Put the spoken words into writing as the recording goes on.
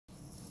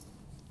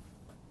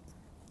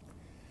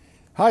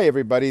Hi,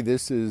 everybody.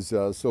 This is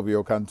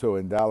Silvio Canto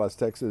in Dallas,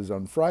 Texas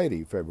on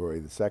Friday,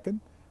 February the 2nd.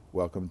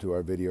 Welcome to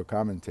our video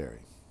commentary.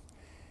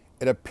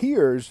 It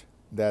appears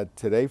that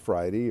today,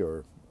 Friday,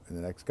 or in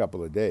the next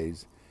couple of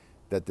days,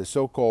 that the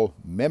so-called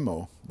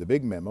memo, the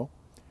big memo,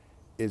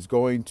 is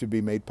going to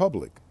be made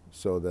public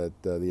so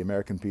that the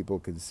American people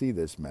can see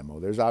this memo.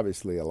 There's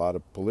obviously a lot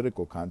of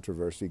political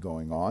controversy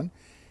going on,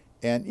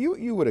 and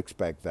you would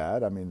expect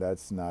that. I mean,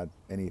 that's not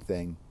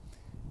anything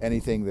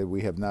that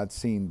we have not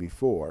seen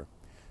before.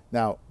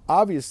 Now,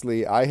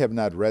 obviously, I have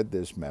not read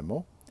this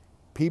memo.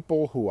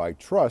 People who I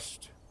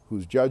trust,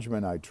 whose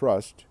judgment I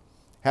trust,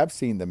 have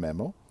seen the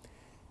memo,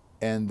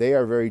 and they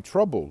are very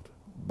troubled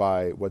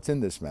by what's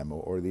in this memo,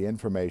 or the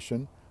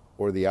information,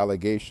 or the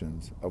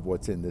allegations of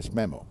what's in this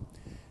memo.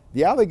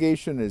 The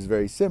allegation is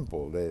very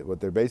simple. What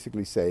they're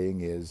basically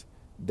saying is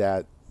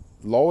that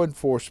law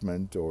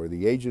enforcement, or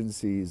the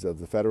agencies of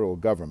the federal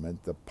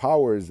government, the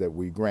powers that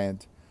we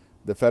grant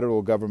the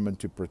federal government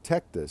to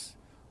protect us,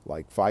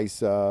 like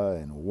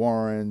FISA and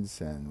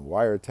warrants and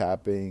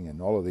wiretapping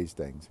and all of these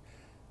things,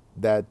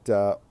 that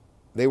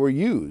they were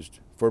used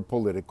for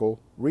political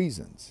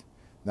reasons.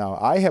 Now,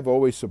 I have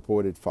always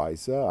supported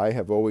FISA. I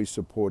have always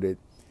supported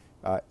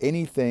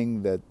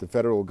anything that the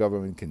federal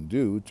government can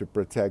do to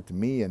protect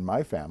me and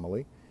my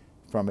family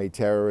from a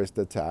terrorist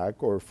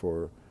attack or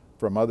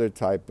from other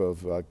type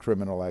of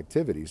criminal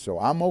activity. So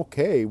I'm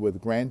okay with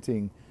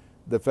granting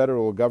the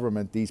federal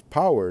government these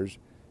powers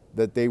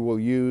that they will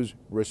use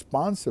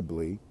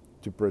responsibly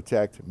to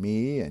protect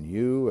me and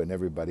you and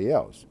everybody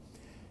else.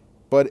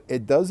 But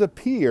it does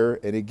appear,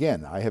 and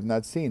again, I have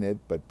not seen it,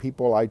 but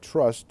people I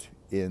trust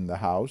in the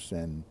House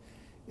and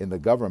in the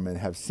government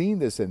have seen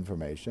this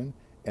information,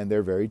 and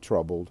they're very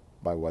troubled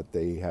by what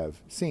they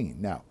have seen.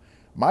 Now,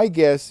 my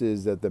guess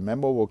is that the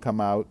memo will come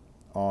out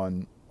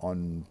on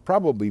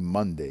probably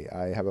Monday.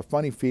 I have a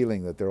funny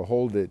feeling that they're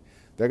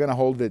going to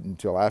hold it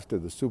until after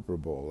the Super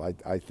Bowl.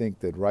 I think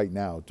that right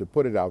now, to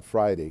put it out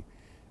Friday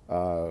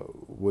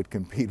would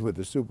compete with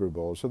the Super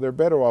Bowl. So they're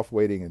better off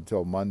waiting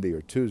until Monday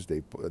or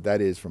Tuesday,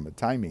 that is from a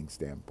timing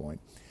standpoint,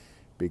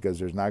 because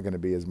there's not going to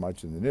be as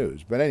much in the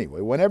news. But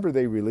anyway, whenever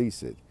they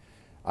release it,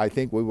 I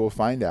think we will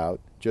find out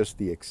just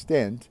the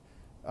extent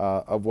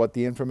of what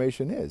the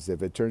information is.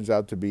 If it turns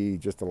out to be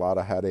just a lot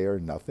of hot air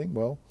and nothing,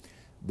 well,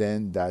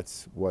 then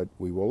that's what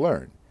we will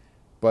learn.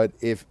 But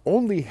if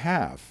only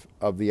half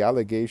of the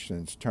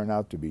allegations turn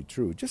out to be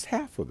true, just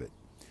half of it,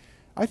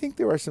 I think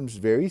there are some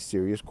very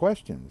serious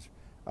questions.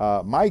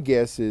 My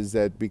guess is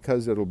that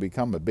because it'll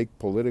become a big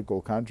political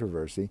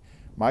controversy,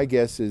 my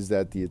guess is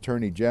that the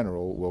Attorney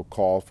General will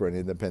call for an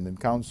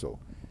independent counsel.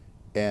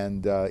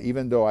 And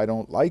even though I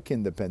don't like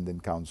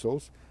independent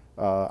counsels,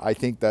 I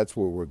think that's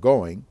where we're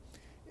going.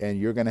 And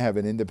you're going to have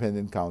an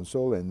independent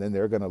counsel, and then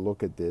they're going to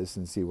look at this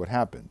and see what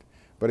happened.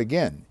 But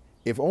again,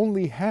 if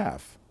only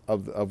half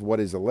of what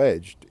is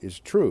alleged is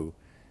true,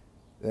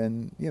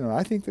 then,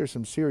 I think there's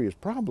some serious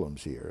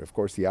problems here. Of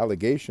course, the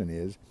allegation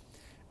is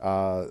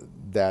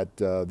that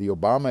the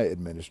Obama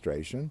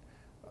administration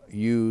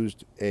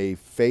used a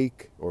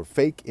fake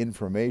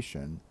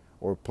information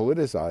or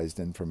politicized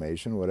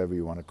information, whatever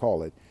you want to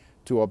call it,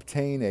 to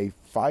obtain a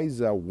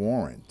FISA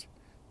warrant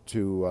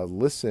to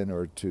listen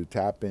or to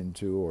tap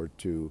into or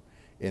to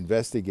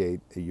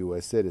investigate a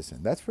U.S.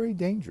 citizen. That's very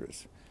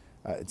dangerous.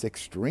 It's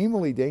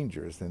extremely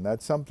dangerous, and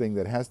that's something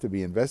that has to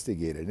be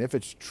investigated. And if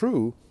it's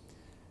true,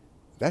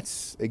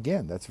 that's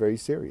very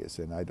serious,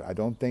 and I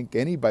don't think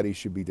anybody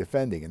should be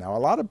defending it. Now, a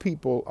lot of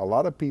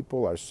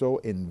people are so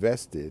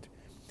invested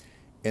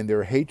in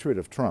their hatred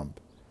of Trump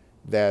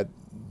that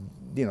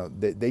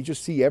they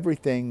just see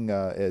everything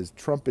as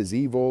Trump is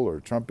evil or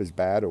Trump is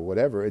bad or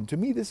whatever. And to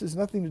me, this has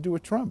nothing to do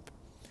with Trump.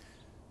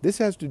 This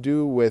has to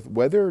do with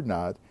whether or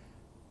not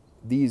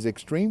these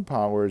extreme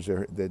powers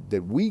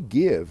that we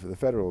give the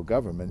federal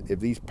government, if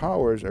these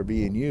powers are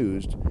being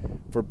used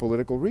for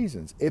political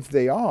reasons. If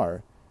they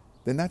are,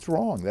 then that's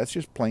wrong. That's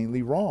just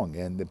plainly wrong.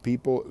 And the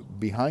people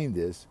behind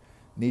this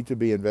need to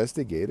be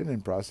investigated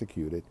and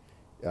prosecuted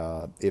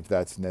if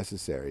that's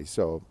necessary.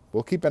 So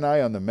we'll keep an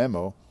eye on the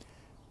memo.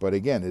 But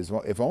again,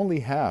 if only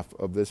half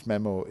of this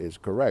memo is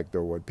correct,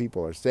 or what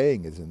people are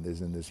saying is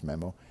in this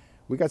memo,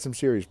 we got some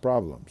serious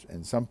problems.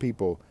 And some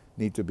people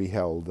need to be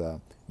held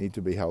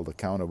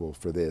accountable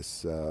for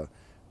this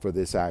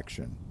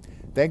action.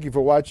 Thank you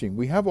for watching.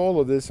 We have all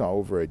of this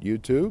over at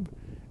YouTube,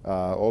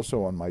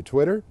 also on my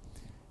Twitter,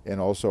 and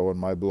also on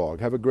my blog.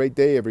 Have a great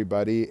day,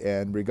 everybody.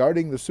 And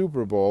regarding the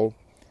Super Bowl,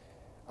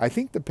 I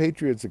think the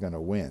Patriots are going to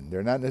win.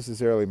 They're not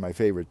necessarily my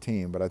favorite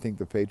team, but I think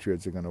the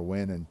Patriots are going to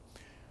win, and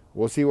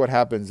we'll see what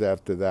happens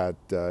after that.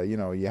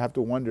 You have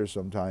to wonder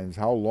sometimes,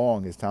 how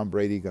long is Tom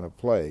Brady going to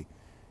play?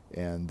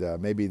 And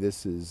maybe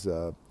this is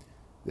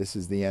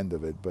the end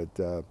of it.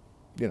 But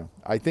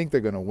I think they're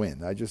going to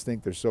win. I just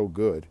think they're so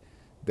good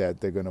that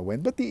they're going to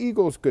win. But the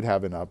Eagles could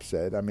have an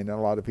upset. I mean,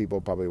 a lot of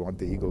people probably want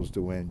the Eagles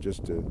to win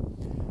just to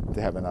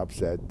have an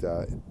upset.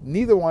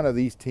 Neither one of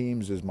these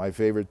teams is my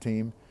favorite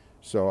team,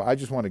 so I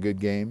just want a good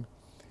game,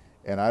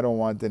 and I don't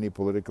want any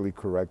politically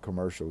correct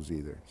commercials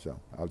either. So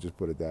I'll just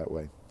put it that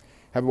way.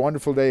 Have a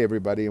wonderful day,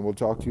 everybody, and we'll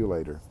talk to you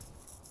later.